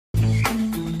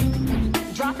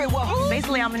Drop it what?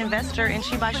 Basically, I'm an investor in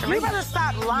She by Sheree. You better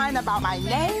stop lying about my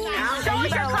name. Show us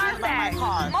your contact.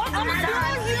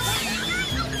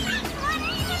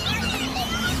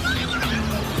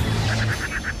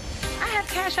 I have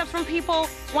cash ups from people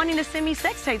wanting to send me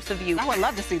sex tapes of you. I would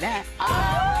love to see that.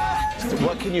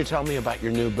 What can you tell me about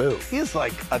your new boo? He's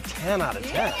like a 10 out of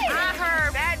 10. I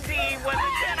heard that D was a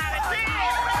 10 out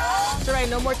of 10. Sheree,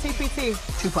 no more TPT.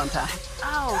 Two-pump time.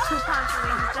 Oh, 2 pumps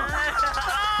done.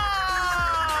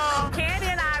 Oh, Candy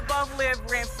and I both live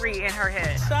rent-free in her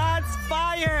head. Shots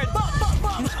fired.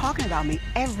 You're talking about me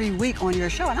every week on your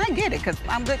show, and I get it, because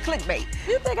I'm good clickbait.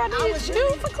 You think I need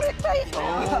you for clickbait?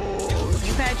 Oh.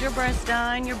 You've had your breasts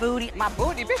done, your booty. My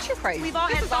booty, bitch, you crazy. We've all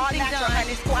had This is all something natural, done.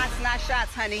 honey. Squats, not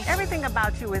shots, honey. Everything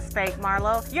about you is fake,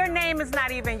 Marlo. Your name is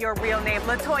not even your real name,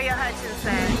 LaToya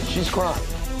Hutchinson. She's crying.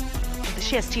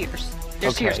 She has tears.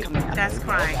 There's Okay. tears coming out. That's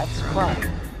crying. That's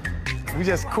crying. We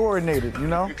just coordinated, you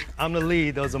know? I'm the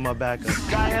lead, those are my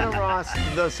backups. Diana Ross,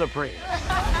 the Supreme.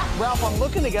 Ralph, I'm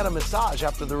looking to get a massage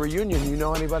after the reunion. You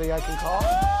know anybody I can call?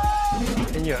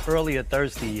 In your earlier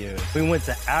thirsty years, we went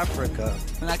to Africa.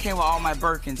 And I came with all my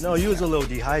Birkins. No, you was a little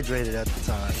dehydrated at the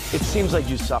time. It seems like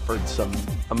you suffered some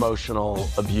emotional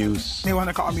abuse. They want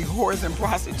to call me whores and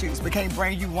prostitutes, but can't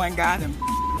bring you one guy and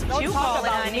Don't You talk call it,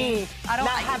 about honey. me not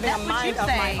having a mind of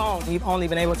my own. You've only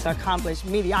been able to accomplish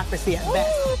mediocrity at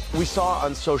best. We saw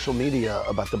on social media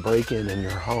about the break-in in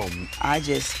your home. I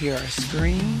just hear a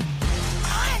scream.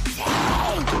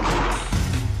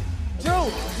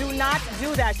 Drew, do not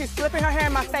do that. She's flipping her hair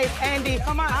in my face. Andy,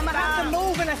 come on, I'm gonna have to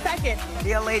move in a second.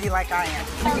 Be a lady like I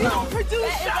am. You don't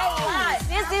produce shows.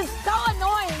 This is so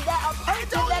annoying that a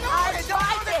person that I've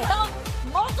tried to help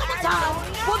multiple times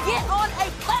will get on a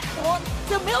platform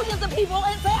to millions of people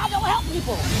and say I don't help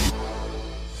people.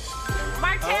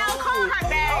 Martell, call her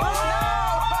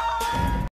back.